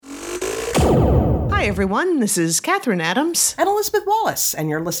Hi, everyone. This is Catherine Adams. And Elizabeth Wallace, and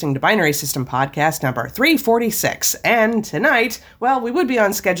you're listening to Binary System Podcast number 346. And tonight, well, we would be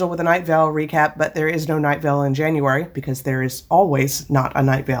on schedule with a Night Vale recap, but there is no Night Vale in January, because there is always not a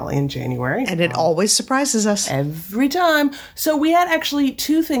Night Vale in January. And it always surprises us. Every time. So we had actually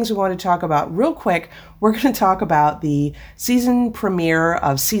two things we wanted to talk about real quick. We're going to talk about the season premiere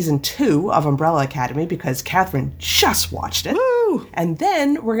of season 2 of Umbrella Academy, because Catherine just watched it. Woo! And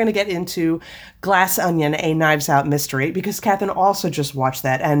then we're going to get into Glass Onion, a Knives Out mystery, because Catherine also just watched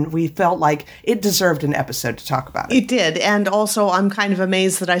that, and we felt like it deserved an episode to talk about it. It did, and also I'm kind of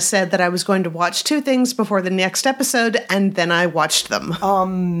amazed that I said that I was going to watch two things before the next episode, and then I watched them.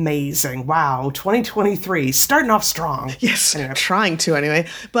 Amazing. Wow, 2023, starting off strong. Yes, anyway. Trying to anyway.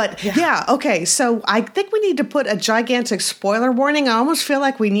 But yeah, okay, so I think we need to put a gigantic spoiler warning. I almost feel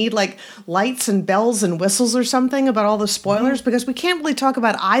like we need like lights and bells and whistles or something about all the spoilers, because we can't really talk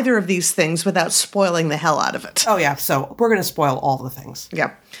about either of these things without spoiling the hell out of it. Oh yeah, so we're going to spoil all the things.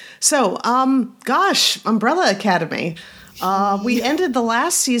 Yeah. So, gosh, Umbrella Academy. We ended the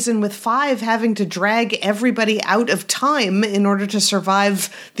last season with Five having to drag everybody out of time in order to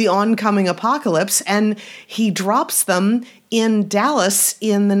survive the oncoming apocalypse, and he drops them in Dallas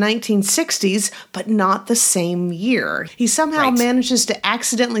in the 1960s, but not the same year. He somehow manages to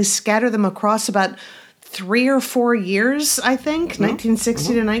accidentally scatter them across about 3 or 4 years, I think, 1960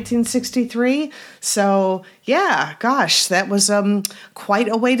 to 1963. So, yeah, gosh, that was quite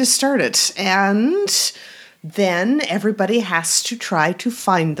a way to start it. And then everybody has to try to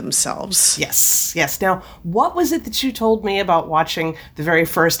find themselves. Yes, yes. Now, what was it that you told me about watching the very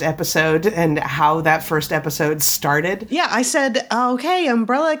first episode and how that first episode started? Yeah, I said, okay,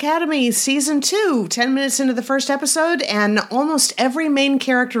 Umbrella Academy Season 2, 10 minutes into the first episode, and almost every main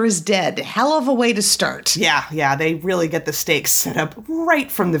character is dead. Hell of a way to start. Yeah, they really get the stakes set up right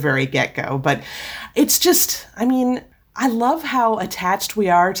from the very get-go. But it's just, I mean, I love how attached we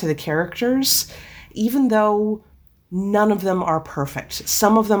are to the characters, even though none of them are perfect.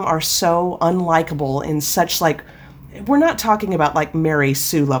 Some of them are so unlikable in such, like, we're not talking about, like, Mary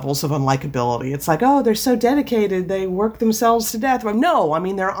Sue levels of unlikability. It's like, oh, they're so dedicated, they work themselves to death. Well, no, I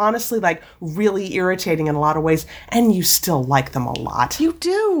mean, they're honestly, like, really irritating in a lot of ways, and you still like them a lot. You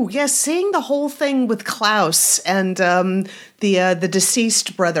do. Yes, seeing the whole thing with Klaus and the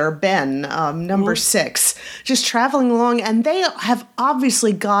deceased brother, Ben, number 6, just traveling along, and they have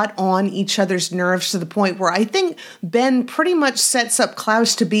obviously got on each other's nerves to the point where I think Ben pretty much sets up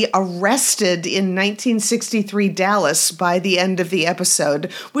Klaus to be arrested in 1963 Dallas by the end of the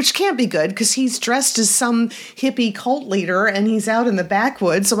episode, which can't be good because he's dressed as some hippie cult leader and he's out in the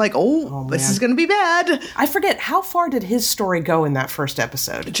backwoods. I'm like, oh this is going to be bad. I forget, how far did his story go in that first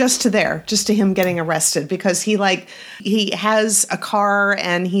episode? Just to him getting arrested, because he has a car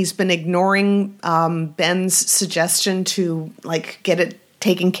and he's been ignoring Ben's suggestion to like get it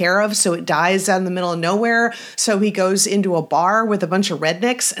taken care of, so it dies out in the middle of nowhere. So he goes into a bar with a bunch of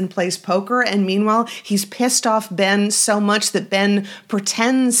rednecks and plays poker, and meanwhile he's pissed off Ben so much that Ben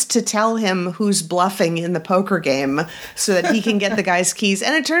pretends to tell him who's bluffing in the poker game so that he can get the guy's keys,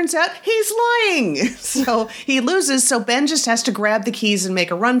 and it turns out he's lying. So he loses, so Ben just has to grab the keys and make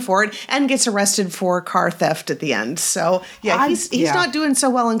a run for it, and gets arrested for car theft at the end. So yeah, he's not doing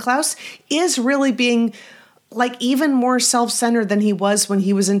so well, and Klaus is really being like even more self-centered than he was when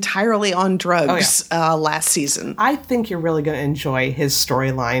he was entirely on drugs last season. I think you're really going to enjoy his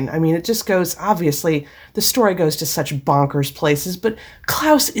storyline. I mean, it just goes, obviously, the story goes to such bonkers places, but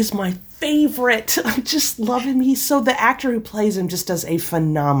Klaus is my favorite. I just love him. The actor who plays him just does a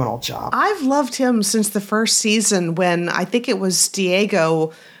phenomenal job. I've loved him since the first season when I think it was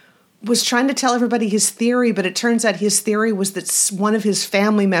Diego was trying to tell everybody his theory, but it turns out his theory was that one of his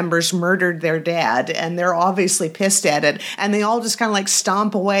family members murdered their dad, and they're obviously pissed at it, and they all just kind of like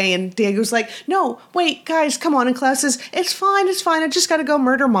stomp away, and Diego's like, no, wait, guys, come on, and Klaus says, it's fine, I just gotta go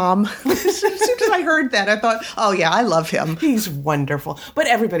murder mom. As soon as I heard that, I thought, oh yeah, I love him. He's wonderful. But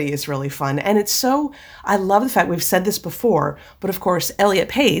everybody is really fun, and it's so, I love the fact, we've said this before, but of course, Elliot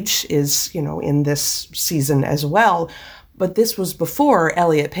Page is, in this season as well. But this was before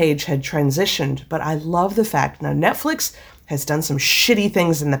Elliot Page had transitioned. But I love the fact, now Netflix has done some shitty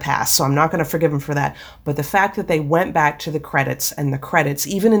things in the past, so I'm not going to forgive them for that. But the fact that they went back to the credits, and the credits,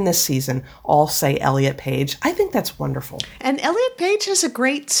 even in this season, all say Elliot Page, I think that's wonderful. And Elliot Page has a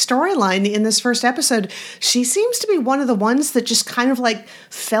great storyline in this first episode. She seems to be one of the ones that just kind of like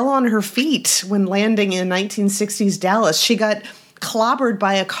fell on her feet when landing in 1960s Dallas. She got clobbered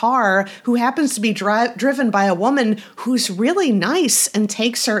by a car who happens to be driven by a woman who's really nice and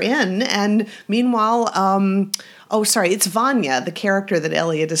takes her in. And meanwhile, it's Vanya, the character that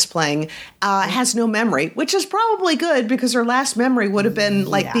Elliot is playing, has no memory, which is probably good because her last memory would have been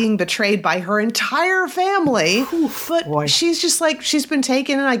like being betrayed by her entire family. But she's just like, she's been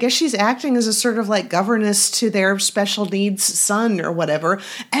taken, and I guess she's acting as a sort of like governess to their special needs son or whatever,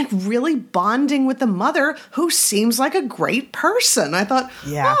 and really bonding with the mother, who seems like a great person. I thought,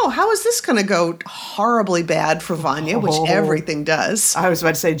 oh, how is this going to go horribly bad for Vanya, which everything does. I was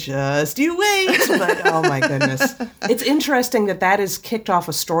about to say, just you wait, but oh my goodness. It's interesting that has kicked off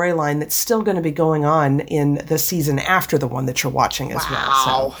a storyline that's still going to be going on in the season after the one that you're watching as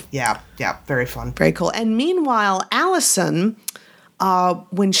well. So, yeah, very fun. Very cool. And meanwhile, Allison,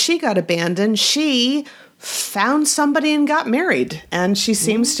 when she got abandoned, she found somebody and got married. And she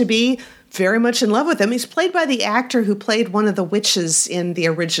seems to be very much in love with him. He's played by the actor who played one of the witches in the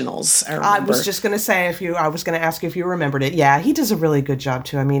originals. I was just going to say, I was going to ask you if you remembered it. Yeah, he does a really good job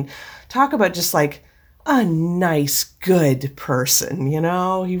too. I mean, talk about just like a nice, good person, you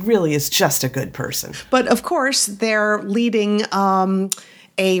know? He really is just a good person. But of course, they're leading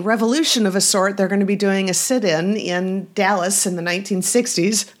a revolution of a sort. They're going to be doing a sit-in Dallas in the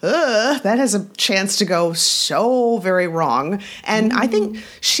 1960s. That has a chance to go so very wrong. And I think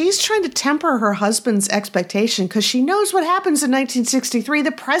she's trying to temper her husband's expectation because she knows what happens in 1963.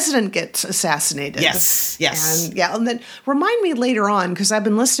 The president gets assassinated. Yes. And then remind me later on, because I've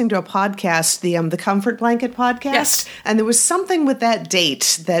been listening to a podcast, the Comfort Blanket podcast, and there was something with that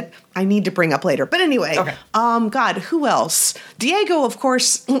date that I need to bring up later. But anyway, God, who else? Diego, of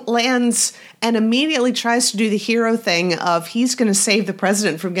course, lands and immediately tries to do the hero thing of he's going to save the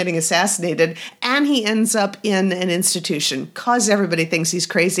president from getting assassinated, and he ends up in an institution because everybody thinks he's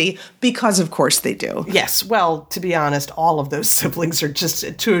crazy, because of course they do. Yes, well, to be honest, all of those siblings are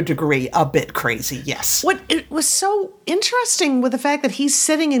just, to a degree, a bit crazy, yes. What it was so interesting with the fact that he's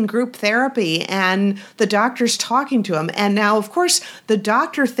sitting in group therapy and the doctor's talking to him, and now, of course, the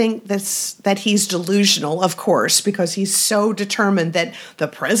doctor thinks that he's delusional, of course, because he's so determined that the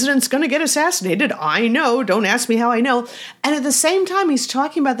president's going to get assassinated. I know. Don't ask me how I know. And at the same time, he's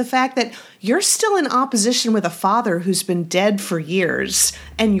talking about the fact that you're still in opposition with a father who's been dead for years.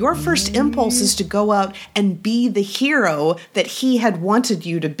 And your first impulse is to go out and be the hero that he had wanted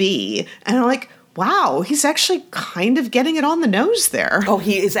you to be. And I'm like, wow, he's actually kind of getting it on the nose there. Oh,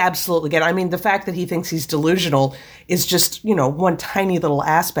 he is absolutely getting. I mean, the fact that he thinks he's delusional is just, one tiny little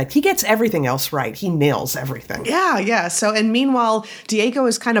aspect. He gets everything else right. He nails everything. Yeah. So, and meanwhile, Diego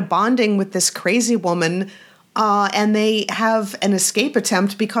is kind of bonding with this crazy woman, and they have an escape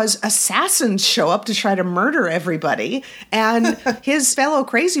attempt because assassins show up to try to murder everybody. And his fellow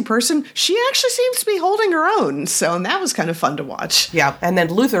crazy person, she actually seems to be holding her own. So, and that was kind of fun to watch. Yeah. And then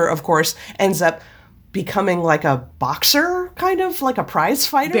Luther, of course, ends up becoming like a boxer, kind of like a prize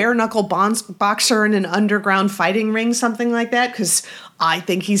fighter. Bare knuckle boxer in an underground fighting ring, something like that, because I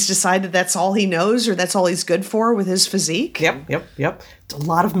think he's decided that's all he knows, or that's all he's good for with his physique. Yep. A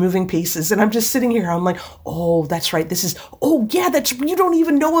lot of moving pieces, and I'm just sitting here, I'm like, oh, that's right, this is, oh yeah, that's, you don't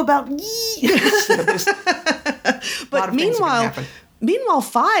even know about But Meanwhile,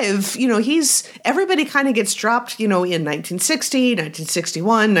 Five, everybody kind of gets dropped, in 1960, 1961,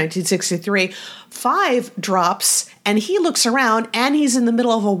 1963. Five drops, and he looks around, and he's in the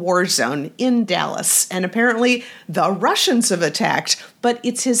middle of a war zone in Dallas. And apparently the Russians have attacked, but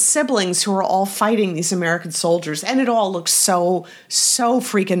it's his siblings who are all fighting these American soldiers. And it all looks so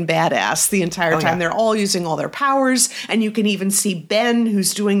freaking badass the entire time. They're all using all their powers, and you can even see Ben,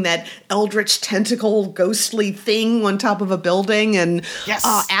 who's doing that eldritch tentacle ghostly thing on top of a building. And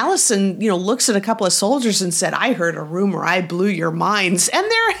Allison, looks at a couple of soldiers and said, I heard a rumor, I blew your minds, and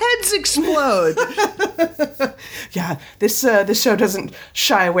their heads explode. Yeah, this show doesn't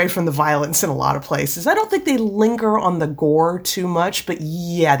shy away from the violence in a lot of places. I don't think they linger on the gore too much, but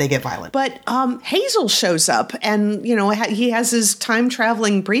yeah, they get violent. But Hazel shows up, and he has his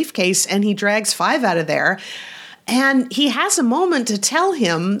time-traveling briefcase, and he drags Five out of there, and he has a moment to tell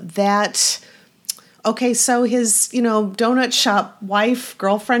him that, okay, so his, donut shop wife,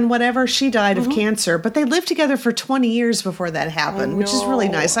 girlfriend, whatever, she died of cancer, but they lived together for 20 years before that happened, which is really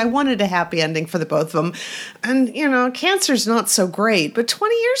nice. I wanted a happy ending for the both of them. And, cancer's not so great, but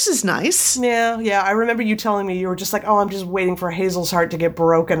 20 years is nice. Yeah. I remember you telling me you were just like, oh, I'm just waiting for Hazel's heart to get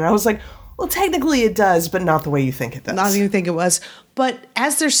broken. And I was like, well, technically it does, but not the way you think it does. Not the way you think it was. But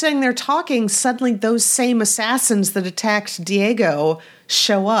as they're sitting there talking, suddenly those same assassins that attacked Diego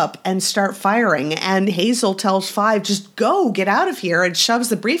show up and start firing. And Hazel tells Five, just go, get out of here, and shoves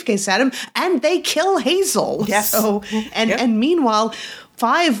the briefcase at him, and they kill Hazel. Yes. So, and meanwhile,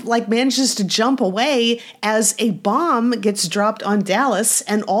 Five manages to jump away as a bomb gets dropped on Dallas,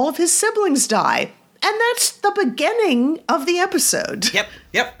 and all of his siblings die. And that's the beginning of the episode.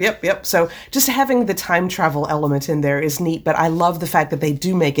 Yep. So just having the time travel element in there is neat, but I love the fact that they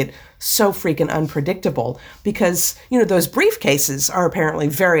do make it so freaking unpredictable because, those briefcases are apparently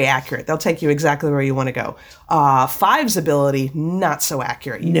very accurate. They'll take you exactly where you want to go. Five's ability, not so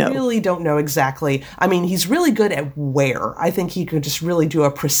accurate. You really don't know exactly. I mean, he's really good at where. I think he could just really do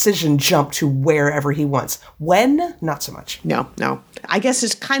a precision jump to wherever he wants. When? Not so much. No. I guess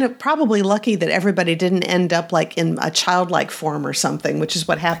it's kind of probably lucky that everybody didn't end up like in a childlike form or something, which is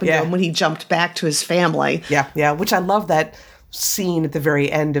what happened to him when he jumped back to his family. Yeah, which I love that scene at the very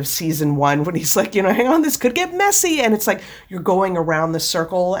end of season 1 when he's like, hang on, this could get messy. And it's like you're going around the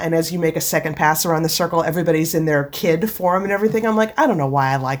circle. And as you make a second pass around the circle, everybody's in their kid form and everything. I'm like, I don't know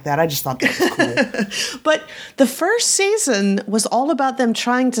why I like that. I just thought that was cool. But the first season was all about them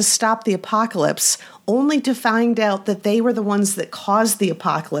trying to stop the apocalypse, only to find out that they were the ones that caused the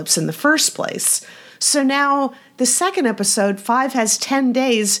apocalypse in the first place. So now the second episode, 5 has 10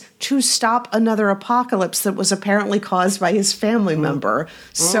 days to stop another apocalypse that was apparently caused by his family member.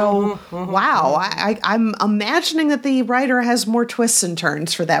 So, wow, I'm imagining that the writer has more twists and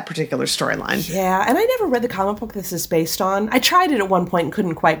turns for that particular storyline. Yeah, and I never read the comic book this is based on. I tried it at one point and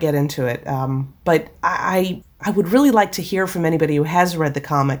couldn't quite get into it. But I would really like to hear from anybody who has read the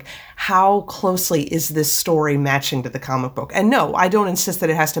comic, how closely is this story matching to the comic book? And no, I don't insist that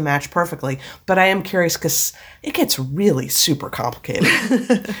it has to match perfectly, but I am curious because it gets really super complicated.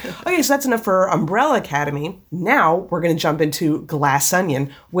 Okay, so that's enough for Umbrella Academy. Now we're going to jump into Glass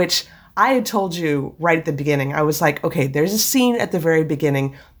Onion, which I had told you right at the beginning. I was like, okay, there's a scene at the very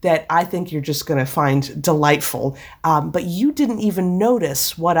beginning that I think you're just going to find delightful. But you didn't even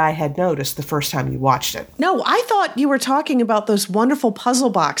notice what I had noticed the first time you watched it. No, I thought you were talking about those wonderful puzzle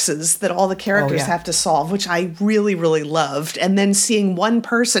boxes that all the characters have to solve, which I really, really loved. And then seeing one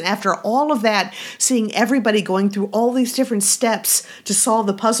person, after all of that, seeing everybody going through all these different steps to solve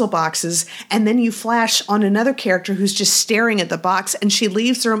the puzzle boxes. And then you flash on another character who's just staring at the box and she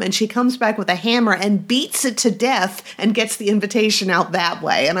leaves the room and she comes back with a hammer and beats it to death and gets the invitation out that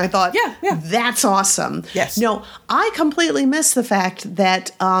way. And I thought, that's awesome. Yes. No, I completely missed the fact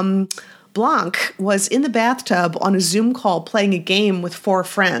that Blanc was in the bathtub on a Zoom call playing a game with 4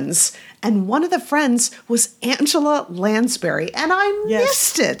 friends. And one of the friends was Angela Lansbury. And I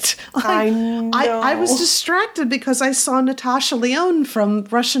missed it. I know. I was distracted because I saw Natasha Lyonne from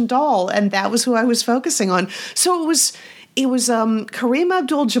Russian Doll. And that was who I was focusing on. So it was Kareem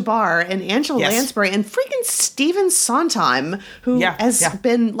Abdul-Jabbar and Angela Lansbury and freaking Stephen Sondheim, who has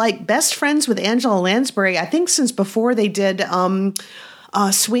been like best friends with Angela Lansbury, I think since before they did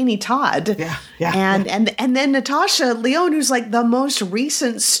Sweeney Todd. And then Natasha Lyonne, who's like the most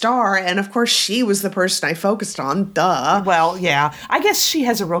recent star. And of course, she was the person I focused on. Duh. Well, yeah. I guess she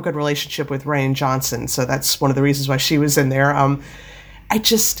has a real good relationship with Rian Johnson. So that's one of the reasons why she was in there.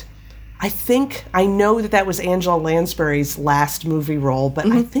 I know that was Angela Lansbury's last movie role, but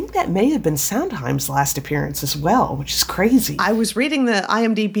I think that may have been Sondheim's last appearance as well, which is crazy. I was reading the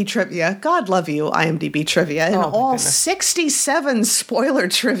IMDb trivia. God love you, IMDb trivia. And all 67 spoiler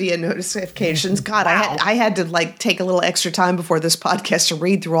trivia notifications. God, wow. I had to like take a little extra time before this podcast to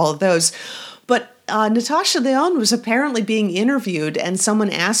read through all of those. But Natasha Lyonne was apparently being interviewed, and someone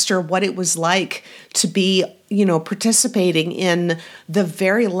asked her what it was like to be, participating in the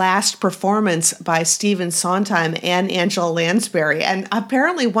very last performance by Stephen Sondheim and Angela Lansbury. And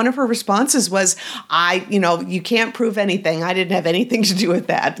apparently one of her responses was, you can't prove anything. I didn't have anything to do with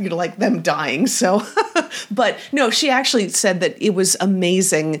that, like them dying. So, but no, she actually said that it was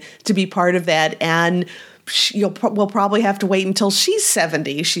amazing to be part of that. And we'll probably have to wait until she's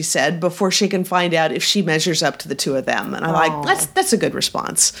 70, she said, before she can find out if she measures up to the two of them. And I'm like, that's a good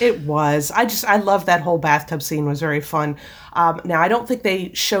response. It was. I love that whole bathtub scene. Was very fun. Now, I don't think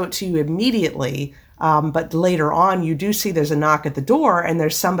they show it to you immediately, but later on you do see there's a knock at the door and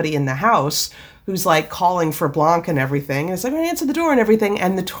there's somebody in the house who's like calling for Blanc and everything. And it's like, I answer the door and everything.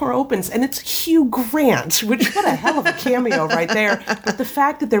 And the door opens and it's Hugh Grant, which what a hell of a cameo right there. But the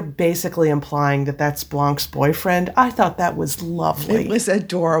fact that they're basically implying that that's Blanc's boyfriend, I thought that was lovely. It was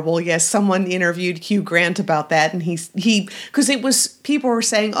adorable. Yes, someone interviewed Hugh Grant about that. And because people were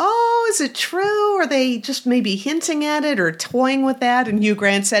saying, oh, is it true? Are they just maybe hinting at it or toying with that? And Hugh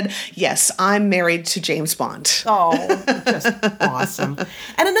Grant said, yes, I'm married to James Bond. Oh, just awesome.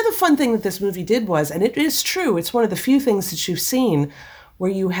 And another fun thing that this movie did was, and it is true, it's one of the few things that you've seen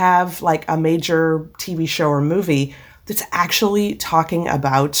where you have like a major TV show or movie that's actually talking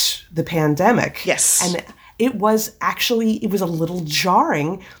about the pandemic. Yes. And it was a little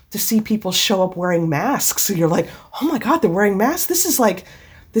jarring to see people show up wearing masks. So you're like, oh my God, they're wearing masks? This is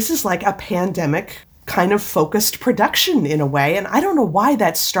like a pandemic kind of focused production in a way. And I don't know why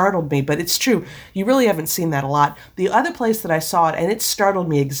that startled me, but it's true. You really haven't seen that a lot. The other place that I saw it, and it startled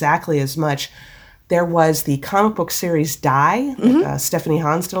me exactly as much, there was the comic book series Die. Stephanie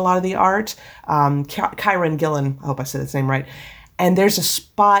Hans did a lot of the art. Kieran Gillen, I hope I said his name right. And there's a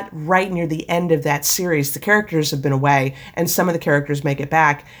spot right near the end of that series. The characters have been away, and some of the characters make it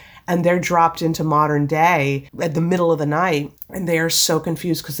back. And they're dropped into modern day at the middle of the night. And they are so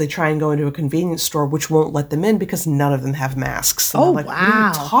confused because they try and go into a convenience store, which won't let them in because none of them have masks. And Oh, like, wow. What are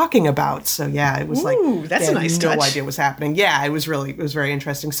you talking about? So, yeah, it was That's a nice no touch. idea what was happening. Yeah, it was very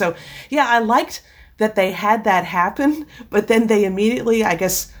interesting. So, yeah, I liked that they had that happen, but then they immediately, I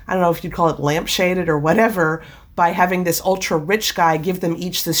guess, I don't know if you'd call it lampshaded or whatever, by having this ultra rich guy give them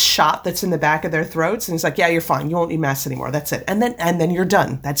each this shot that's in the back of their throats, and he's like, "Yeah, you're fine. You won't need masks anymore. That's it." And then you're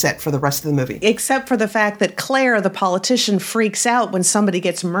done. That's it for the rest of the movie. Except for the fact that Claire, the politician, freaks out when somebody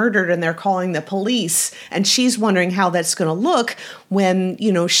gets murdered and they're calling the police. And she's wondering how that's going to look when,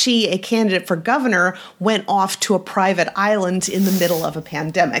 she, a candidate for governor, went off to a private island in the middle of a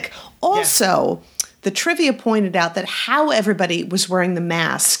pandemic. Also, the trivia pointed out that how everybody was wearing the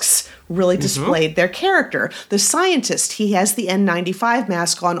masks really displayed their character. The scientist, he has the N95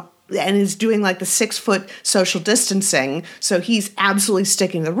 mask on and is doing like the 6-foot social distancing. So he's absolutely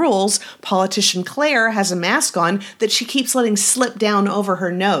sticking to the rules. Politician Claire has a mask on that she keeps letting slip down over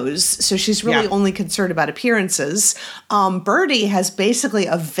her nose. So she's really only concerned about appearances. Birdie has basically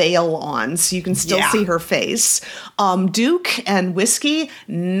a veil on, so you can still see her face. Duke and Whiskey,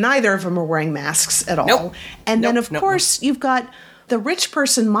 neither of them are wearing masks at all. Nope. And then, of course, you've got the rich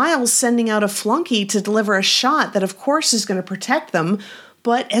person, Miles, sending out a flunky to deliver a shot that, of course, is going to protect them.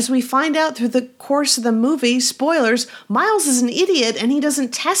 But as we find out through the course of the movie, spoilers, Miles is an idiot and he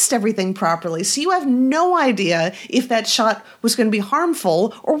doesn't test everything properly. So you have no idea if that shot was going to be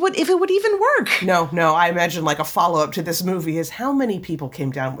harmful or if it would even work. No. I imagine like a follow-up to this movie is how many people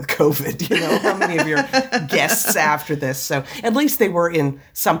came down with COVID? How many of your guests after this? So at least they were in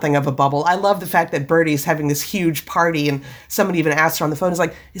something of a bubble. I love the fact that Birdie's having this huge party and somebody even asked her on the phone, is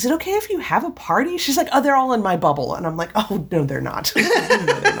like, is it okay if you have a party? She's like, oh, they're all in my bubble. And I'm like, oh, no, they're not.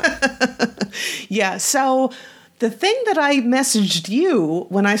 Yeah, so the thing that I messaged you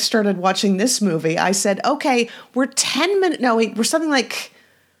when I started watching this movie, I said, okay, we're 10 minutes, no, we're something like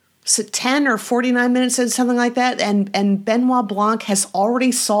 10 or 49 minutes in, something like that, and Benoit Blanc has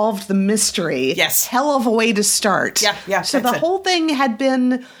already solved the mystery. Yes. Hell of a way to start. Yeah. So the whole thing had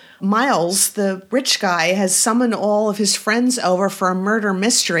been Miles, the rich guy, has summoned all of his friends over for a murder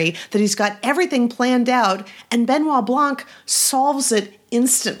mystery that he's got everything planned out, and Benoit Blanc solves it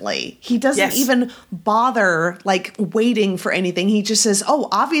instantly. He doesn't even bother waiting for anything. He just says, oh,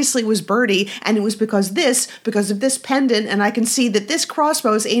 obviously it was Birdie, and it was because of this pendant, and I can see that this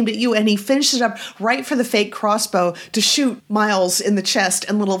crossbow is aimed at you, and he finishes up right for the fake crossbow to shoot Miles in the chest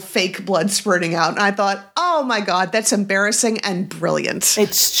and little fake blood spurting out. And I thought, oh my God, that's embarrassing and brilliant.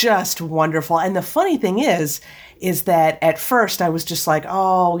 It's just wonderful. And the funny thing is that at first I was just like,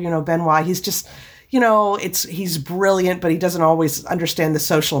 oh, Benoit, he's just, he's brilliant, but he doesn't always understand the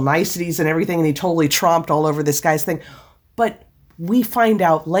social niceties and everything. And he totally tromped all over this guy's thing. But we find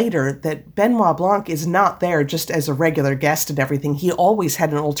out later that Benoit Blanc is not there just as a regular guest and everything. He always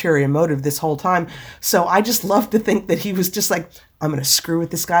had an ulterior motive this whole time. So I just love to think that he was just like, I'm going to screw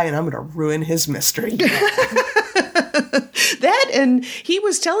with this guy and I'm going to ruin his mystery. That, and he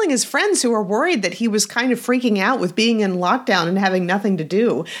was telling his friends who were worried that he was kind of freaking out with being in lockdown and having nothing to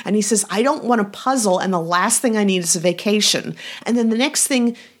do. And he says, I don't want a puzzle, and the last thing I need is a vacation. And then the next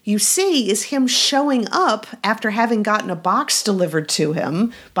thing you see is him showing up after having gotten a box delivered to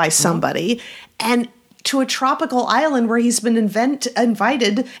him by somebody, and to a tropical island where he's been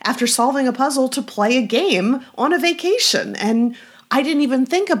invited after solving a puzzle to play a game on a vacation. And I didn't even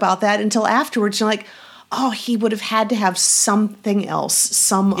think about that until afterwards. You're like, oh, he would have had to have something else,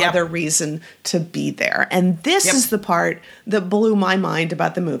 some other reason to be there. And this is the part that blew my mind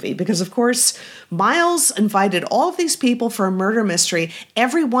about the movie. Because, of course, Miles invited all of these people for a murder mystery.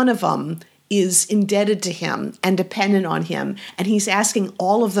 Every one of them is indebted to him and dependent on him. And he's asking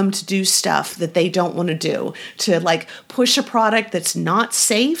all of them to do stuff that they don't want to do. To, push a product that's not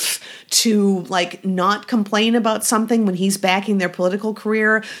safe. To, not complain about something when he's backing their political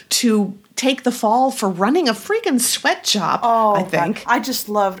career. To take the fall for running a freaking sweat shop, I think. God. I just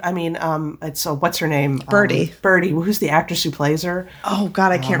loved, it's, what's her name? Birdie. Birdie, who's the actress who plays her? Oh,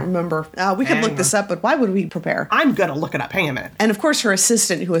 God, I can't remember. We could look this up, but why would we prepare? I'm going to look it up. Hang on a minute. And, of course, her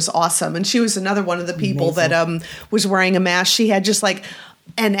assistant, who is awesome. And she was another one of the people that was wearing a mask. She had just,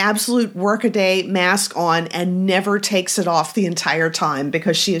 an absolute workaday mask on and never takes it off the entire time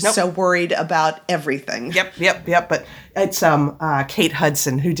because she is so worried about everything. Yep. But it's Kate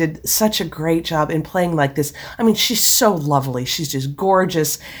Hudson who did such a great job in playing like this. I mean, she's so lovely. She's just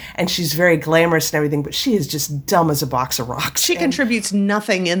gorgeous and she's very glamorous and everything, but she is just dumb as a box of rocks. She contributes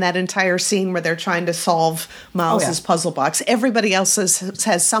nothing in that entire scene where they're trying to solve Miles's puzzle box. Everybody else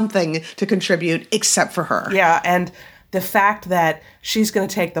has something to contribute except for her. Yeah, and the fact that she's going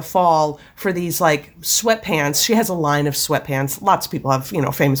to take the fall for these like sweatpants. She has a line of sweatpants. Lots of people have,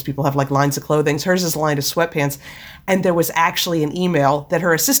 famous people have like lines of clothing. Hers is a line of sweatpants. And there was actually an email that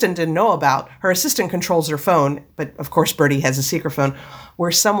her assistant didn't know about. Her assistant controls her phone, but of course Birdie has a secret phone,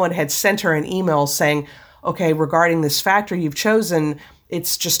 where someone had sent her an email saying, okay, regarding this factory you've chosen,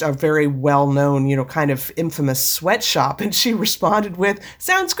 it's just a very well-known, kind of infamous sweatshop. And she responded with,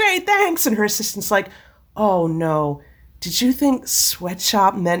 sounds great, thanks. And her assistant's like, oh no. Did you think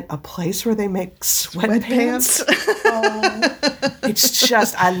sweatshop meant a place where they make sweatpants? It's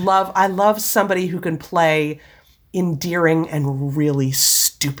just, I love somebody who can play endearing and really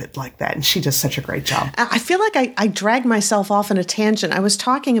stupid like that. And she does such a great job. I feel like I dragged myself off on a tangent. I was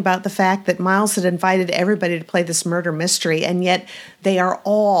talking about the fact that Miles had invited everybody to play this murder mystery, and yet they are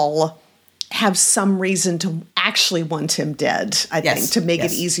all have some reason to actually want him dead, I think, to make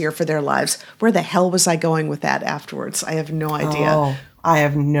it easier for their lives. Where the hell was I going with that afterwards? I have no idea. Oh, I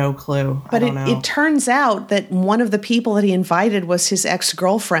have no clue. But it turns out that one of the people that he invited was his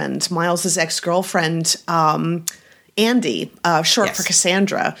ex-girlfriend, Miles's ex-girlfriend, Andy, short for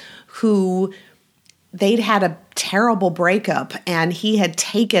Cassandra, who they'd had a terrible breakup, and he had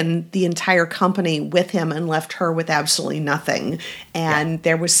taken the entire company with him and left her with absolutely nothing. And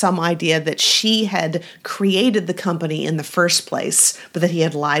there was some idea that she had created the company in the first place, but that he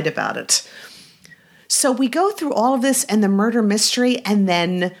had lied about it. So we go through all of this and the murder mystery, and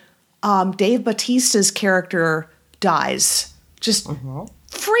then Dave Bautista's character dies. Just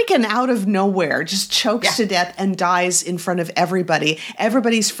freaking out of nowhere, just chokes to death and dies in front of everybody.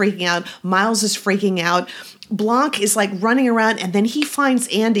 Everybody's freaking out. Miles is freaking out. Blanc is like running around, and then he finds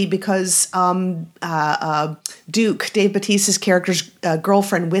Andy because Duke, Dave Bautista's character's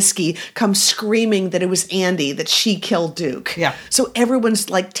girlfriend, Whiskey, comes screaming that it was Andy, that she killed Duke. Yeah. So everyone's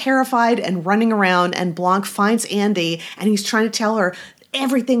like terrified and running around, and Blanc finds Andy, and he's trying to tell her,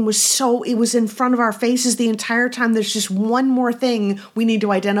 everything it was in front of our faces the entire time. There's just one more thing we need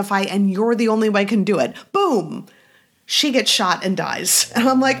to identify, and you're the only one who can do it. Boom! She gets shot and dies. And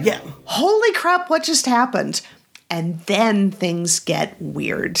I'm like, holy crap, what just happened? And then things get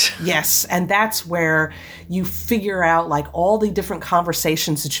weird. Yes, and that's where you figure out, like, all the different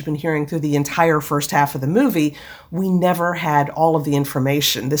conversations that you've been hearing through the entire first half of the movie. We never had all of the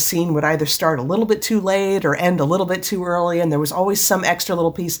information. The scene would either start a little bit too late or end a little bit too early, and there was always some extra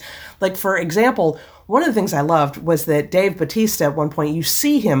little piece. Like, for example, one of the things I loved was that Dave Bautista, at one point, you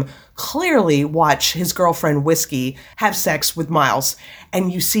see him clearly watch his girlfriend Whiskey have sex with Miles.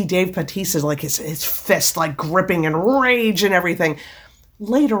 And you see Dave Bautista's, like, his fist, like, gripping in rage and everything.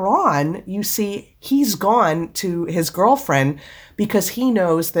 Later on, you see he's gone to his girlfriend because he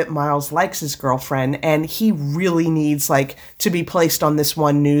knows that Miles likes his girlfriend, and he really needs, like, to be placed on this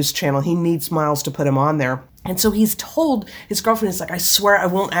one news channel. He needs Miles to put him on there. And so he's told his girlfriend, is like, I swear I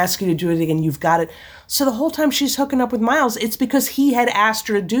won't ask you to do it again. You've got it. So the whole time she's hooking up with Miles, it's because he had asked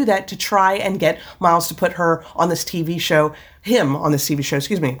her to do that to try and get Miles to put her on this TV show, him on this TV show,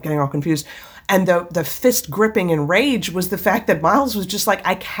 getting all confused. And the fist gripping in rage was the fact that Miles was just like,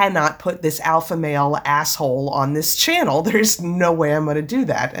 I cannot put this alpha male asshole on this channel. There's no way I'm going to do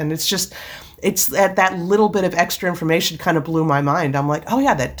that. And it's that little bit of extra information kind of blew my mind. I'm like, oh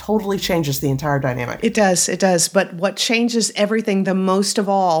yeah, that totally changes the entire dynamic. It does. But what changes everything the most of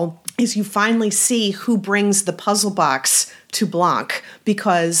all is you finally see who brings the puzzle box to Blanc,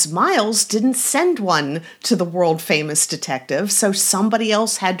 because Miles didn't send one to the world-famous detective, so somebody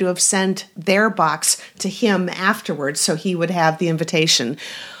else had to have sent their box to him afterwards so he would have the invitation.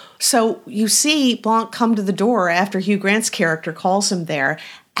 So you see Blanc come to the door after Hugh Grant's character calls him there,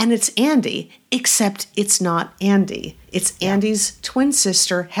 and it's Andy, except it's not Andy. It's Andy's twin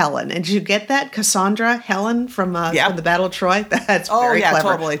sister, Helen. And did you get that? Cassandra, Helen from the Battle of Troy? That's very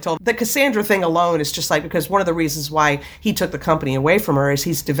clever. Totally. The Cassandra thing alone is just like, because one of the reasons why he took the company away from her is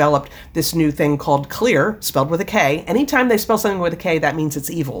he's developed this new thing called Clear, spelled with a K. Anytime they spell something with a K, that means it's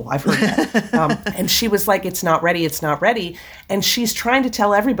evil. I've heard that. And she was like, it's not ready. And she's trying to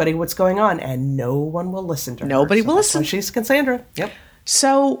tell everybody what's going on, and no one will listen to her. Nobody will listen. She's Cassandra. Yep.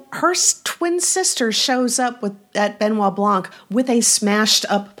 So her twin sister shows up at Benoit Blanc with a smashed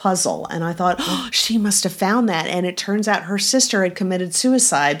up puzzle. And I thought, oh, she must have found that. And it turns out her sister had committed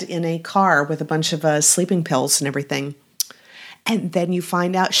suicide in a car with a bunch of sleeping pills and everything. And then you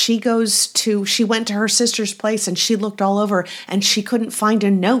find out she went to her sister's place and she looked all over and she couldn't find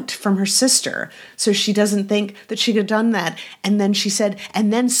a note from her sister. So she doesn't think that she could have done that. And then she said,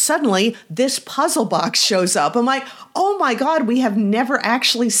 and then suddenly this puzzle box shows up. I'm like, oh my God, we have never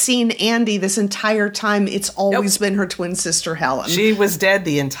actually seen Andy this entire time. It's always been her twin sister, Helen. She was dead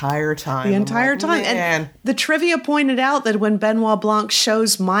the entire time. The entire time. Man. And the trivia pointed out that when Benoit Blanc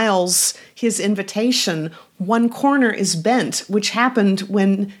shows Miles his invitation, one corner is bent, which happened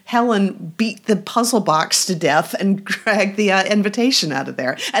when Helen beat the puzzle box to death and dragged the invitation out of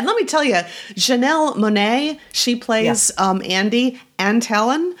there. And let me tell you, Janelle Monáe, she plays Andy and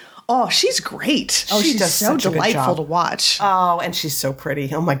Helen. Oh, she's great. Oh, she's so delightful to watch. Oh, and she's so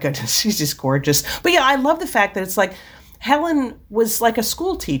pretty. Oh my goodness, she's just gorgeous. But yeah, I love the fact that it's like Helen was like a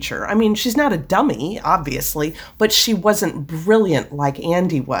school teacher. I mean, she's not a dummy, obviously, but she wasn't brilliant like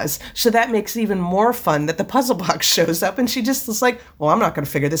Andy was. So that makes it even more fun that the puzzle box shows up and she just is like, well, I'm not going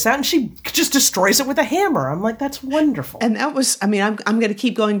to figure this out. And she just destroys it with a hammer. I'm like, that's wonderful. And that was, I mean, I'm going to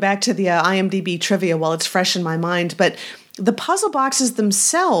keep going back to the IMDb trivia while it's fresh in my mind. But the puzzle boxes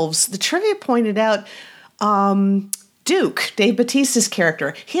themselves, the trivia pointed out, Duke, Dave Bautista's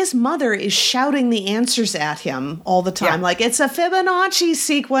character, his mother is shouting the answers at him all the time. Like, it's a Fibonacci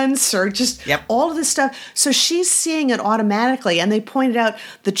sequence or just all of this stuff. So she's seeing it automatically. And they pointed out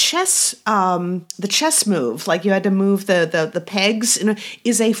the chess move, like you had to move the pegs,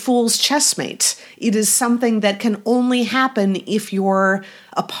 is a fool's chessmate. It is something that can only happen if your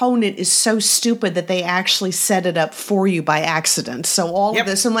opponent is so stupid that they actually set it up for you by accident. So all of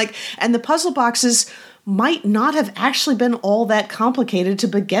this, and the puzzle boxes might not have actually been all that complicated to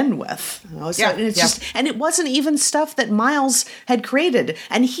begin with. And it wasn't even stuff that Miles had created,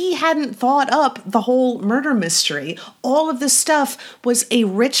 and he hadn't thought up the whole murder mystery. All of this stuff was a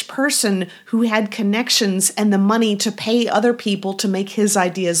rich person who had connections and the money to pay other people to make his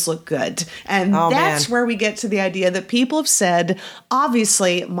ideas look good. And that's where we get to the idea that people have said,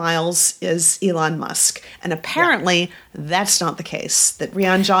 obviously, Miles is Elon Musk. And apparently, that's not the case, that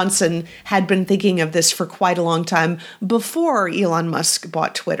Rian Johnson had been thinking of this for quite a long time before Elon Musk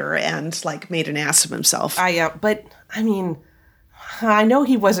bought Twitter and made an ass of himself. But I mean, I know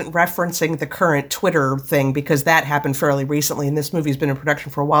he wasn't referencing the current Twitter thing because that happened fairly recently and this movie's been in production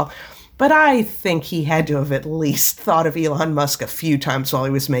for a while. But I think he had to have at least thought of Elon Musk a few times while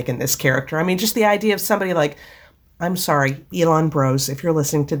he was making this character. I mean, just the idea of somebody like, I'm sorry, Elon Bros, if you're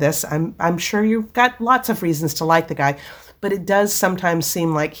listening to this, I'm sure you've got lots of reasons to like the guy, but it does sometimes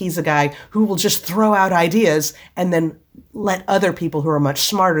seem like he's a guy who will just throw out ideas and then let other people who are much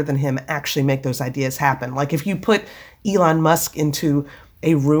smarter than him actually make those ideas happen. Like if you put Elon Musk into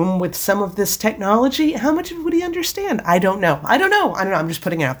a room with some of this technology, how much would he understand? I don't know. I'm just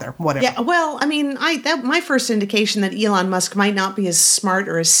putting it out there. Whatever. Yeah, well, I mean, my first indication that Elon Musk might not be as smart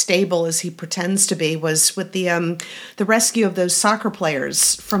or as stable as he pretends to be was with the rescue of those soccer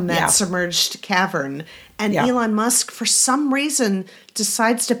players from that submerged cavern. And Elon Musk, for some reason,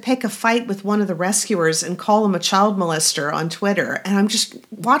 decides to pick a fight with one of the rescuers and call him a child molester on Twitter. And I'm just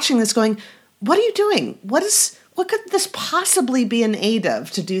watching this going, what are you doing? What could this possibly be an aid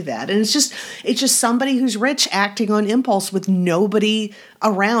of to do that? And it's just somebody who's rich acting on impulse with nobody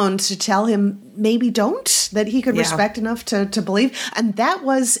around to tell him maybe don't, that he could respect enough to believe. And that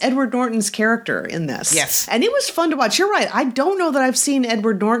was Edward Norton's character in this. Yes. And it was fun to watch. You're right. I don't know that I've seen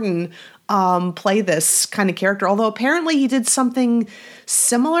Edward Norton play this kind of character, although apparently he did something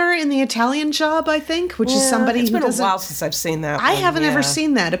similar in The Italian Job, I think, which is somebody it's who been doesn't... a while since I've seen that I haven't ever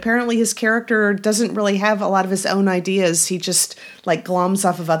seen that. Apparently his character doesn't really have a lot of his own ideas. He just gloms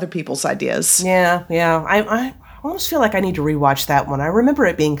off of other people's ideas. Yeah. I almost feel like I need to rewatch that one. I remember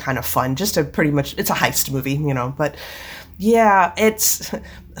it being kind of fun, it's a heist movie, but yeah, it's...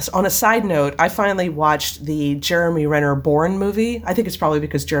 On a side note, I finally watched the Jeremy Renner Bourne movie. I think it's probably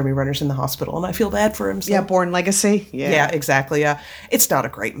because Jeremy Renner's in the hospital and I feel bad for him. So. Yeah, Bourne Legacy. Yeah, exactly. Yeah, it's not a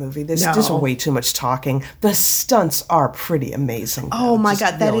great movie. There's way too much talking. The stunts are pretty amazing. Oh my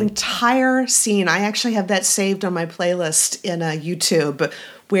God, that entire scene. I actually have that saved on my playlist in YouTube,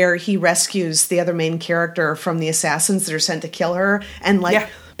 where he rescues the other main character from the assassins that are sent to kill her and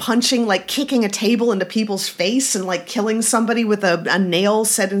punching, kicking a table into people's face and killing somebody with a nail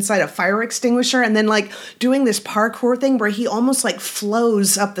set inside a fire extinguisher, and then doing this parkour thing where he almost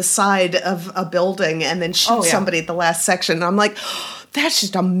flows up the side of a building and then shoots somebody at the last section. And I'm like, that's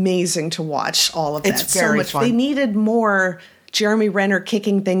just amazing to watch all of that. It's very so much fun. They needed more Jeremy Renner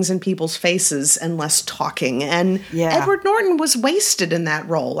kicking things in people's faces and less talking. And Yeah. Edward Norton was wasted in that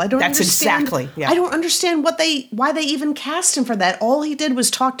role. I don't That's understand. exactly, yeah. I don't understand why they even cast him for that. All he did was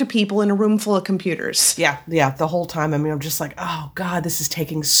talk to people in a room full of computers. Yeah, the whole time. I mean, I'm just like, oh, God, this is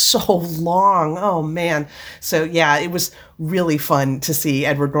taking so long. Oh, man. So, yeah, it was really fun to see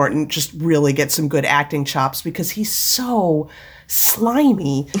Edward Norton just really get some good acting chops because he's so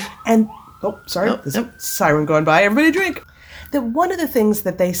slimy. And, there's a siren going by. Everybody drink. That one of the things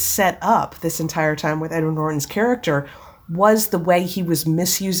that they set up this entire time with Edward Norton's character was the way he was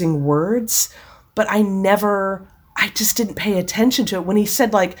misusing words. But I just didn't pay attention to it. When he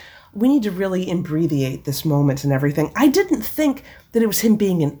said, like, we need to really imbreviate this moment and everything, I didn't think that it was him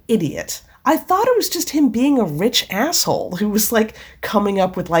being an idiot. I thought it was just him being a rich asshole who was, like, coming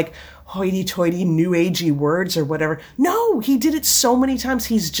up with, like, hoity-toity, new agey words or whatever. No, he did it so many times.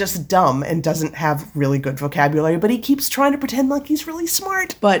 He's just dumb and doesn't have really good vocabulary, but he keeps trying to pretend like he's really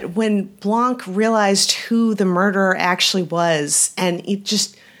smart. But when Blanc realized who the murderer actually was, and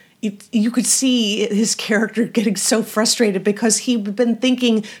you could see his character getting so frustrated because he'd been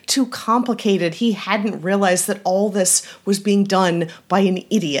thinking too complicated. He hadn't realized that all this was being done by an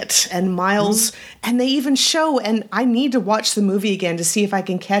idiot. And Miles, and they even show, and I need to watch the movie again to see if I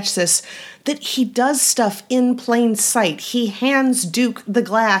can catch this, that he does stuff in plain sight. He hands Duke the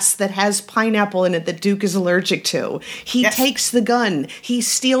glass that has pineapple in it that Duke is allergic to. He takes the gun. He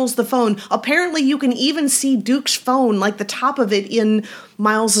steals the phone. Apparently you can even see Duke's phone, like the top of it, in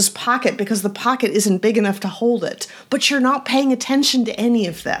Miles's pocket because the pocket isn't big enough to hold it. But you're not paying attention to any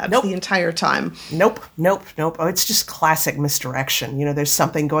of that the entire time. Nope. Oh, it's just classic misdirection. You know, there's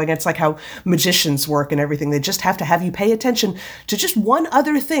something going on. It's like how magicians work and everything. They just have to have you pay attention to just one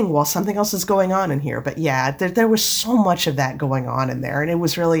other thing while something else is going on in here. But yeah, there was so much of that going on in there. And it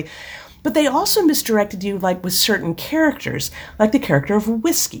was really... But they also misdirected you, like, with certain characters, like the character of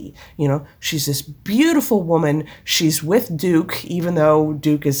Whiskey. You know, she's this beautiful woman. She's with Duke, even though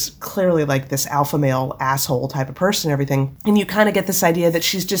Duke is clearly, like, this alpha male asshole type of person and everything. And you kind of get this idea that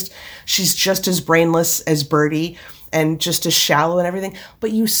she's just as brainless as Birdie and just as shallow and everything.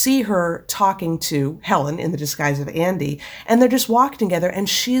 But you see her talking to Helen in the disguise of Andy, and they're just walking together, and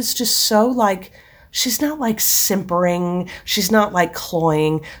she is just so, like... She's not, like, simpering. She's not, like,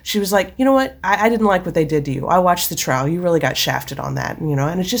 cloying. She was like, you know what? I didn't like what they did to you. I watched the trial. You really got shafted on that, you know?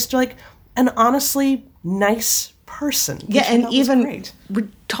 And it's just, like, an honestly nice person. Yeah, and even we're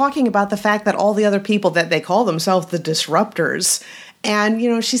talking about the fact that all the other people that they call themselves the disruptors. And, you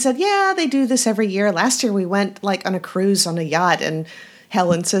know, she said, yeah, they do this every year. Last year we went, like, on a cruise on a yacht, and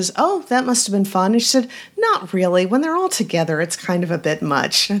Helen says, oh, that must have been fun. And she said, not really. When they're all together, it's kind of a bit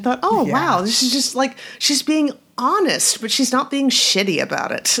much. And I thought, oh, wow, this is just like, she's being honest, but she's not being shitty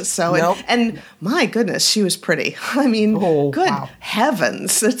about it. So, and my goodness, she was pretty. I mean,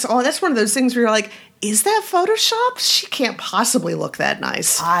 heavens. That's one of those things where you're like, is that Photoshop? She can't possibly look that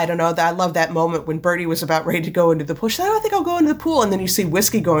nice. I don't know. I love that moment when Birdie was about ready to go into the pool. She said, I don't think I'll go into the pool. And then you see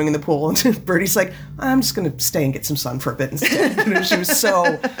Whiskey going in the pool. And Birdie's like, I'm just going to stay and get some sun for a bit instead. You know, she was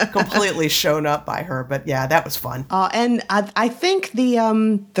so completely shown up by her. But yeah, that was fun. And I think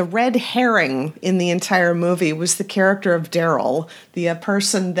the red herring in the entire movie was the character of Daryl, the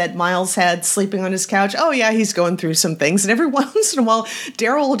person that Miles had sleeping on his couch. Oh, yeah, he's going through some things. And every once in a while,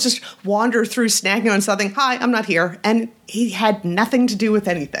 Daryl will just wander through snacking on something. Hi, I'm not here. And he had nothing to do with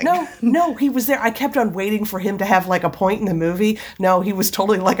anything. No, he was there. I kept on waiting for him to have, like, a point in the movie. No, he was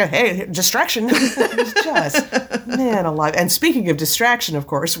totally like hey, distraction. It was just, man alive. And speaking of distraction, of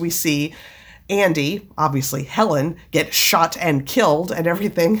course, we see Andy, obviously Helen, get shot and killed and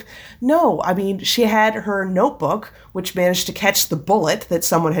everything. No, I mean, she had her notebook, which managed to catch the bullet that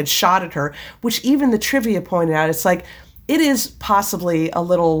someone had shot at her, which even the trivia pointed out, it's like, it is possibly a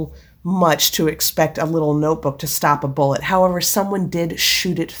little much to expect a little notebook to stop a bullet. However, someone did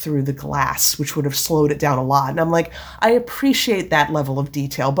shoot it through the glass, which would have slowed it down a lot. And I'm like, I appreciate that level of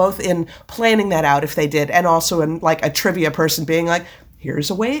detail, both in planning that out if they did, and also in, like, a trivia person being like,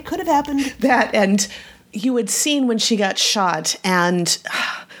 here's a way it could have happened. That, and you had seen when she got shot, and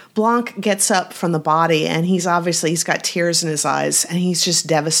Blanc gets up from the body, and he's got tears in his eyes, and he's just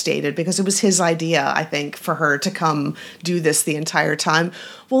devastated because it was his idea, I think, for her to come do this the entire time.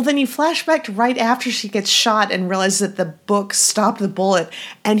 Well, then you flash back to right after she gets shot and realizes that the book stopped the bullet.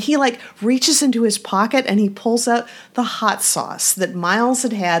 And he like reaches into his pocket and he pulls out the hot sauce that Miles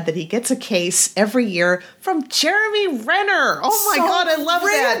had that he gets a case every year from Jeremy Renner. Oh my God, I love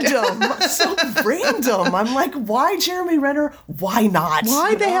that. So random. I'm like, why Jeremy Renner? Why not?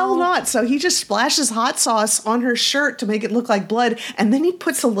 Why the hell not? So he just splashes hot sauce on her shirt to make it look like blood, and then he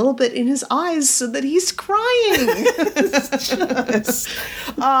puts a little bit in his eyes so that he's crying.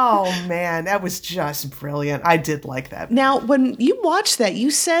 Oh man, that was just brilliant. I did like that. Now, when you watched that,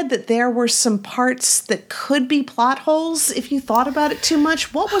 you said that there were some parts that could be plot holes if you thought about it too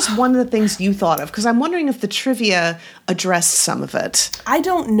much. What was one of the things you thought of? Because I'm wondering if the trivia addressed some of it. I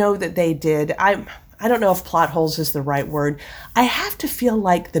don't know that they did. I don't know if plot holes is the right word. I have to feel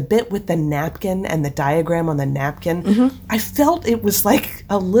like the bit with the napkin and the diagram on the napkin, I felt it was like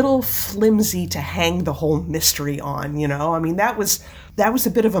a little flimsy to hang the whole mystery on, you know? I mean, that was a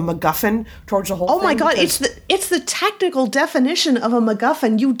bit of a MacGuffin towards the whole thing. Oh my God, it's the technical definition of a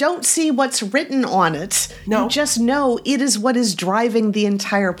MacGuffin. You don't see what's written on it. No. You just know it is what is driving the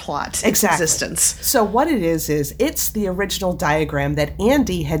entire plot. Exactly. Existence. So what it is it's the original diagram that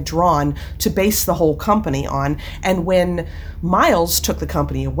Andy had drawn to base the whole company on. And when Miles took the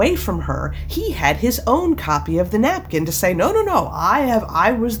company away from her, he had his own copy of the napkin to say, no,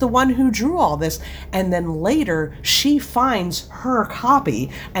 I was the one who drew all this. And then later she finds her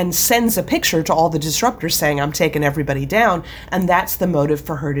copy and sends a picture to all the disruptors saying, I'm taking everybody down. And that's the motive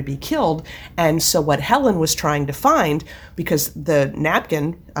for her to be killed. And so what Helen was trying to find, because the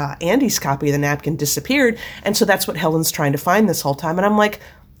napkin, Andy's copy of the napkin disappeared. And so that's what Helen's trying to find this whole time. And I'm like,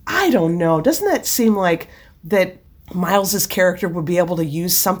 I don't know. Doesn't that seem like that Miles's character would be able to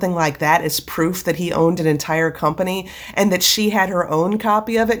use something like that as proof that he owned an entire company and that she had her own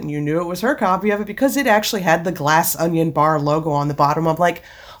copy of it and you knew it was her copy of it because it actually had the Glass Onion Bar logo on the bottom? I'm like,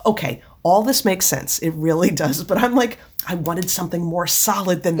 okay, all this makes sense. It really does. But I'm like, I wanted something more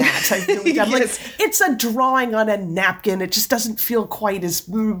solid than that. I'm Yes. like, it's a drawing on a napkin. It just doesn't feel quite as,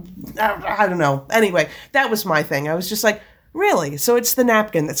 I don't know. Anyway, that was my thing. I was just like, really? So it's the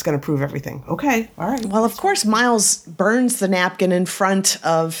napkin that's going to prove everything. Okay. All right. Well, of course, Miles burns the napkin in front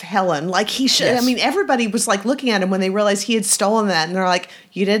of Helen. Like he should. Yes. I mean, everybody was like looking at him when they realized he had stolen that. And they're like,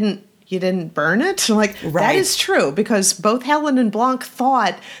 you didn't burn it? Like, Right. That is true because both Helen and Blanc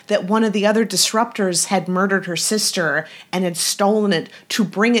thought that one of the other disruptors had murdered her sister and had stolen it to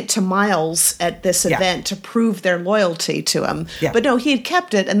bring it to Miles at this event to prove their loyalty to him. Yeah. But no, he had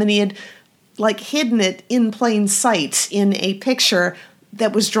kept it and then he had like hidden it in plain sight in a picture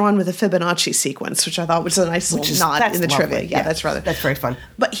that was drawn with a Fibonacci sequence, which I thought was a nice little nod in the lovely. trivia. Yeah, that's very fun.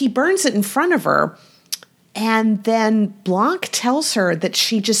 But he burns it in front of her, and then Blanc tells her that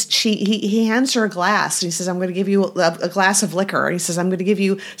he hands her a glass, and he says, I'm going to give you a glass of liquor. And he says, I'm going to give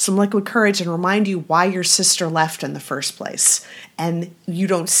you some liquid courage and remind you why your sister left in the first place. And you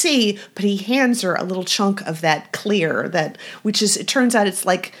don't see, but he hands her a little chunk of that clear, it turns out it's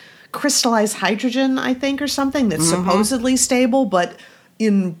like crystallized hydrogen, I think, or something that's supposedly stable, but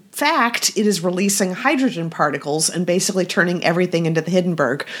in fact, it is releasing hydrogen particles and basically turning everything into the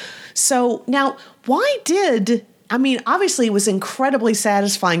Hindenburg. So now, obviously it was incredibly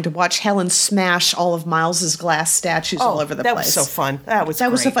satisfying to watch Helen smash all of Miles's glass statues all over the place. That was so fun. That was so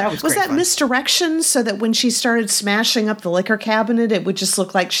fun. Was that misdirection so that when she started smashing up the liquor cabinet, it would just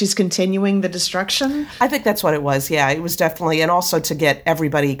look like she's continuing the destruction? I think that's what it was. Yeah, it was definitely, and also to get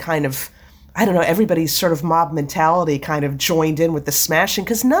everybody kind of, I don't know, everybody's sort of mob mentality kind of joined in with the smashing,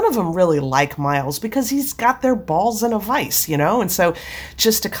 because none of them really like Miles because he's got their balls in a vice, you know? And so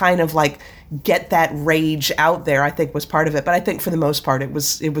just to kind of like get that rage out there, I think was part of it. But I think for the most part, it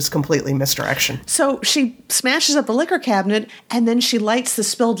was completely misdirection. So she smashes up the liquor cabinet and then she lights the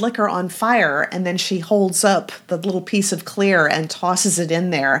spilled liquor on fire and then she holds up the little piece of clear and tosses it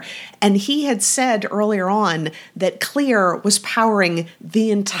in there. And he had said earlier on that clear was powering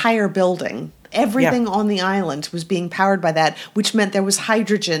the entire building. Everything on the island was being powered by that, which meant there was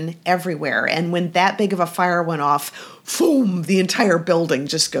hydrogen everywhere. And when that big of a fire went off, boom, the entire building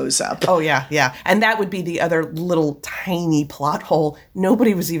just goes up. Oh, yeah, yeah. And that would be the other little tiny plot hole.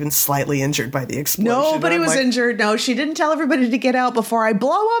 Nobody was even slightly injured by the explosion. Nobody was injured. No, she didn't tell everybody to get out before I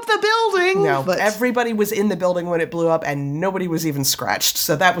blow up the building. No, but everybody was in the building when it blew up and nobody was even scratched.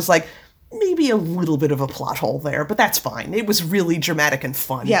 So that was like maybe a little bit of a plot hole there, but that's fine. It was really dramatic and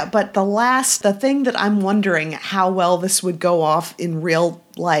fun. Yeah, but the thing that I'm wondering how well this would go off in real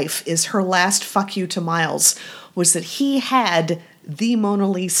life is her last fuck you to Miles was that he had the Mona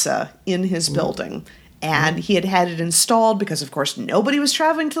Lisa in his building. And he had it installed because, of course, nobody was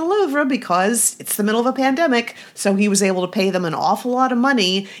traveling to the Louvre because it's the middle of a pandemic. So he was able to pay them an awful lot of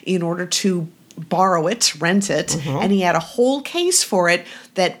money in order to borrow it, rent it. And he had a whole case for it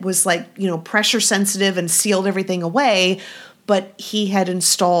that was pressure sensitive and sealed everything away. But he had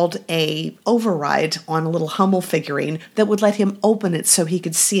installed a override on a little Hummel figurine that would let him open it so he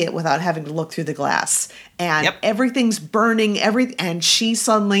could see it without having to look through the glass. And everything's burning, and she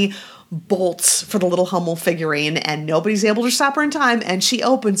suddenly bolts for the little Hummel figurine, and nobody's able to stop her in time, and she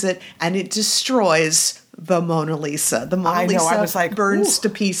opens it, and it destroys the Mona Lisa. The Mona Lisa burns to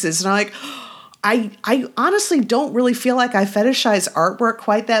pieces. And I'm like, I honestly don't really feel like I fetishize artwork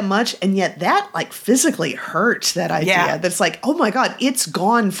quite that much, and yet that physically hurt, that idea. Yeah. That's like, oh my God, it's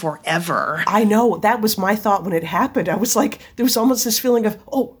gone forever. I know. That was my thought when it happened. I was like, there was almost this feeling of,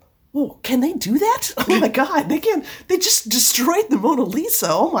 oh, can they do that? Oh my God, they just destroyed the Mona Lisa.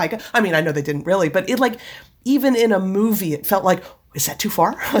 Oh my God. I mean, I know they didn't really, but it even in a movie, it felt like, is that too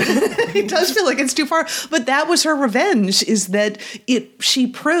far? It does feel like it's too far. But that was her revenge, is that she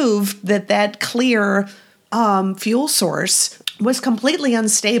proved that clear fuel source was completely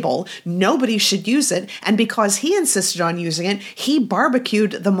unstable. Nobody should use it. And because he insisted on using it, he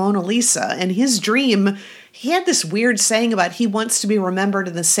barbecued the Mona Lisa. And his dream, he had this weird saying about he wants to be remembered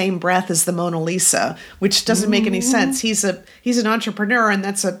in the same breath as the Mona Lisa, which doesn't make any sense. He's an entrepreneur, and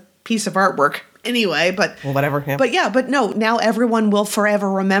that's a piece of artwork. Anyway, but whatever. Yeah. But no, now everyone will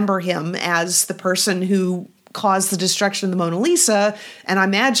forever remember him as the person who caused the destruction of the Mona Lisa. And I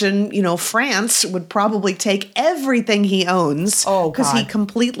imagine, France would probably take everything he owns because he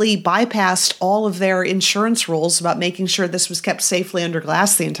completely bypassed all of their insurance rules about making sure this was kept safely under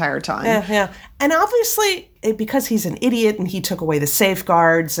glass the entire time. Yeah. And obviously, because he's an idiot and he took away the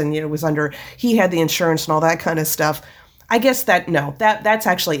safeguards and he had the insurance and all that kind of stuff. I guess that's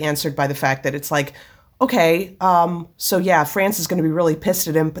actually answered by the fact that it's like, okay, so yeah, France is going to be really pissed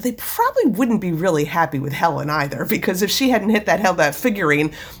at him, but they probably wouldn't be really happy with Helen either, because if she hadn't hit that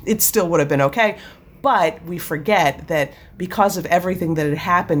figurine, it still would have been okay. But we forget that because of everything that had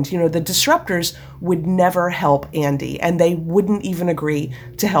happened, the disruptors would never help Andy, and they wouldn't even agree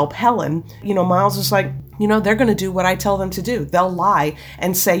to help Helen. Miles was like, they're going to do what I tell them to do. They'll lie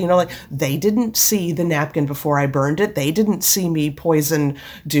and say, they didn't see the napkin before I burned it. They didn't see me poison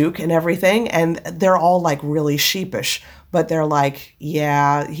Duke and everything. And they're all really sheepish. But they're like,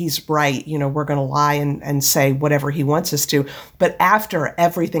 yeah, he's right. We're going to lie and say whatever he wants us to. But after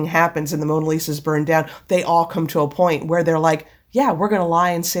everything happens and the Mona Lisa's burned down, they all come to a point where they're like, yeah, we're going to lie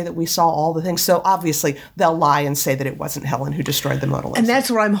and say that we saw all the things. So obviously they'll lie and say that it wasn't Helen who destroyed the Mona Lisa. And that's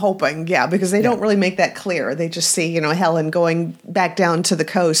what I'm hoping, because they don't really make that clear. They just see, Helen going back down to the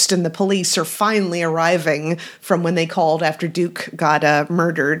coast, and the police are finally arriving from when they called after Duke got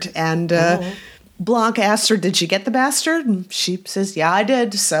murdered. And Blanc asks her, did you get the bastard? And she says, yeah, I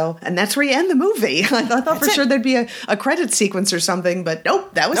did. So, and that's where you end the movie. I thought for sure there'd be a credit sequence or something, but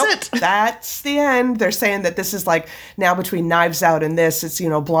nope, that was it. That's the end. They're saying that this is now between Knives Out and this, it's,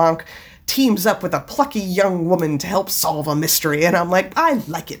 Blanc teams up with a plucky young woman to help solve a mystery. And I'm like, I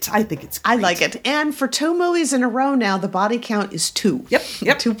like it. I think it's great. I like it. And for 2 movies in a row now, the body count is 2.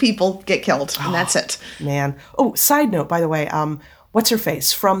 Yep. 2 people get killed, and that's it. Man. Oh, side note, by the way, what's her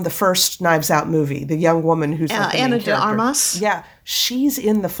face from the first Knives Out movie? The young woman who's the Ana main de Armas. Yeah, she's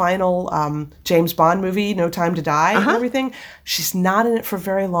in the final James Bond movie, No Time to Die, and everything. She's not in it for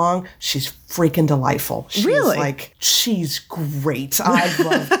very long. She's freaking delightful. She's she's great. I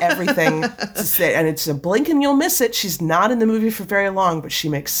love everything to say, and it's a blink and you'll miss it. She's not in the movie for very long, but she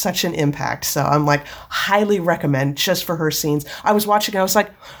makes such an impact. So I'm highly recommend just for her scenes. I was watching, I was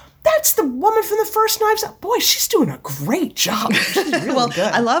like, that's the woman from the first Knives Out. Boy, she's doing a great job. She's really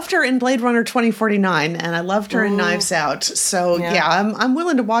good. I loved her in Blade Runner 2049, and I loved her in Knives Out. So, I'm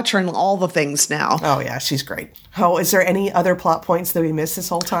willing to watch her in all the things now. Oh, yeah, she's great. Oh, is there any other plot points that we missed this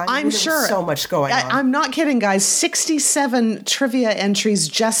whole time? I'm sure. So much going on. I'm not kidding, guys. 67 trivia entries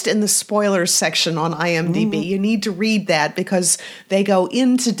just in the spoilers section on IMDb. You need to read that because they go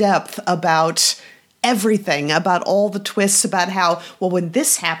into depth about everything, about all the twists, about how, when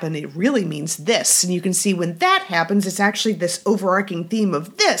this happened, it really means this. And you can see when that happens, it's actually this overarching theme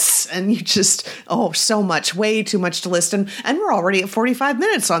of this. And you just, so much, way too much to list. And we're already at 45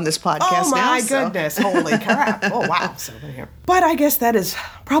 minutes on this podcast now. Oh, my goodness. Holy crap. Oh, wow. So here. But I guess that is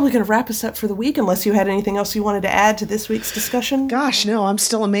probably going to wrap us up for the week, unless you had anything else you wanted to add to this week's discussion. Gosh, no, I'm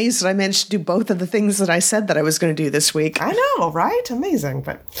still amazed that I managed to do both of the things that I said that I was going to do this week. I know, right? Amazing.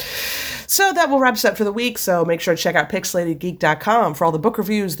 So that will wrap us up for the week. So make sure to check out pixelatedgeek.com for all the book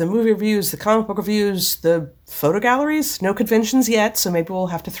reviews, the movie reviews, the comic book reviews, the photo galleries. No conventions yet, so maybe we'll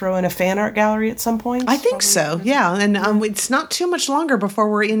have to throw in a fan art gallery at some point. I think so, yeah. And it's not too much longer before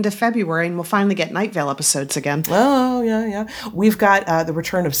we're into February and we'll finally get Night Vale episodes again. Oh, yeah. We've got the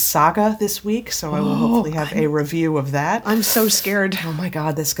return of Saga this week, so I will hopefully have a review of that. I'm so scared. Oh my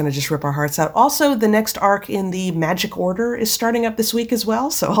God, that's going to just rip our hearts out. Also, the next arc in the Magic Order is starting up this week as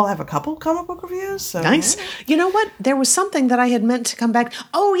well, so I'll have a couple comic book reviews. So. Nice. You know what? There was something that I had meant to come back.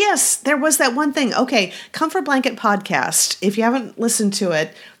 Oh, yes, there was that one thing. Okay, Comfort Blanket Podcast. If you haven't listened to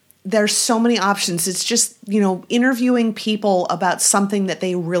it, there's so many options. It's just, interviewing people about something that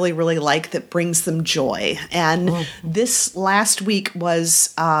they really, really like that brings them joy. And this last week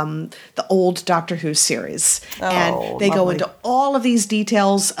was the old Doctor Who series. And they go into all of these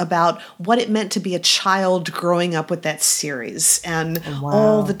details about what it meant to be a child growing up with that series and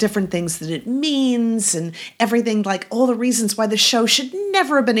all the different things that it means and everything, like all the reasons why the show should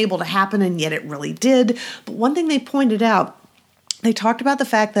never have been able to happen, and yet it really did. But one thing they pointed out, they talked about the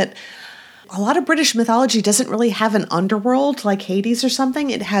fact that a lot of British mythology doesn't really have an underworld like Hades or something.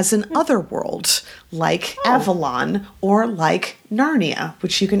 It has an otherworld like Avalon or like Narnia,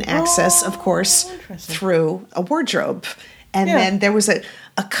 which you can access, of course, through a wardrobe. And then there was a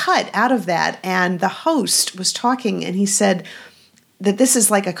cut out of that, and the host was talking, and he said that this is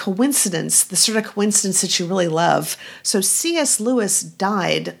like a coincidence, the sort of coincidence that you really love. So C.S. Lewis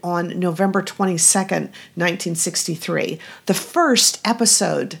died on November 22nd, 1963. The first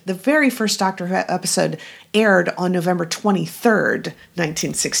episode, the very first Doctor Who episode, aired on November 23rd,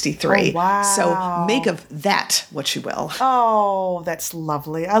 1963. Oh, wow. So make of that what you will. Oh, that's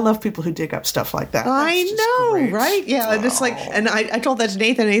lovely. I love people who dig up stuff like that. I know, great. Right? Yeah, and it's like, and I told that to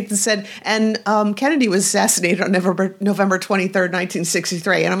Nathan. Nathan said, and Kennedy was assassinated on November 23rd,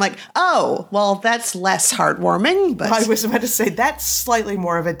 1963. And I'm like, oh, well, that's less heartwarming. But I was about to say that's slightly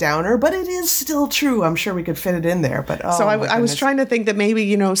more of a downer, but it is still true. I'm sure we could fit it in there. But so I was trying to think that maybe,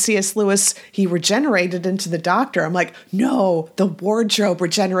 C.S. Lewis, he regenerated into the Doctor. I'm like, no, the wardrobe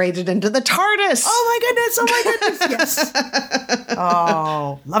regenerated into the TARDIS. Oh my goodness. Yes.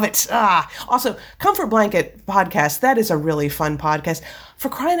 Oh, love it. Also, Comfort Blanket Podcast, that is a really fun podcast. For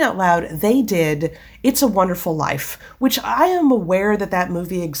crying out loud, they did It's a Wonderful Life, which I am aware that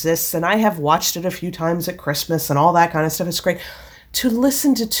movie exists, and I have watched it a few times at Christmas and all that kind of stuff. It's great to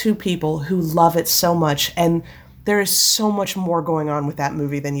listen to two people who love it so much, and there is so much more going on with that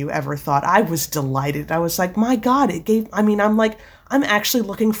movie than you ever thought. I was delighted. I was like, my God, I'm actually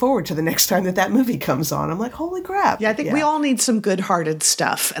looking forward to the next time that movie comes on. I'm like, holy crap. Yeah, I think we all need some good-hearted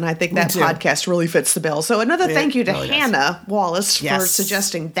stuff, and I think that podcast really fits the bill. So another thank you to Hannah Wallace for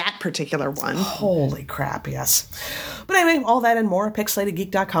suggesting that particular one. Holy crap, yes. But anyway, all that and more at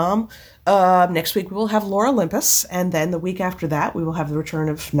pixelatedgeek.com. Next week we will have Lore Olympus, and then the week after that we will have the return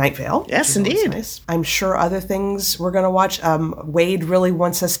of Night Vale. Yes, indeed. Nice. I'm sure other things we're going to watch. Wade really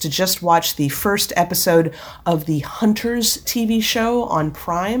wants us to just watch the first episode of the Hunters TV show on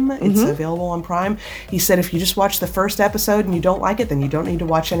Prime. It's available on Prime. He said if you just watch the first episode and you don't like it, then you don't need to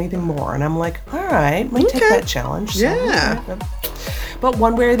watch anything more. And I'm like, all right, might take that challenge. So, yeah. But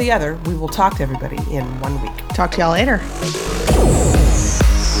one way or the other, we will talk to everybody in 1 week. Talk to y'all later.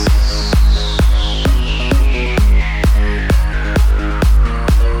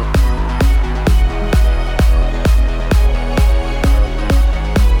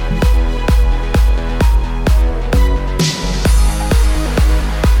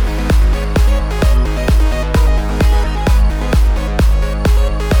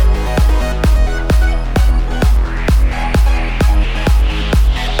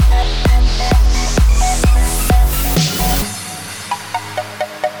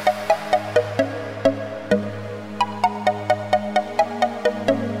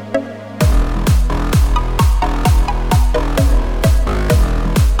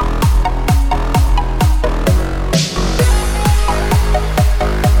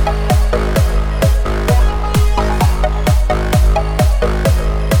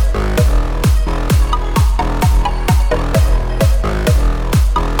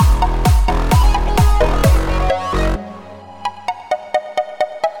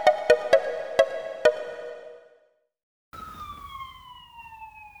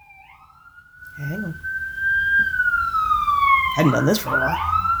 Hang on. Hadn't done this for a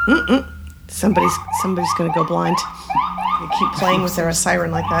while. Somebody's going to go blind. They keep playing with their siren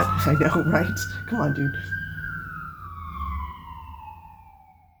like that. I know, right? Come on, dude.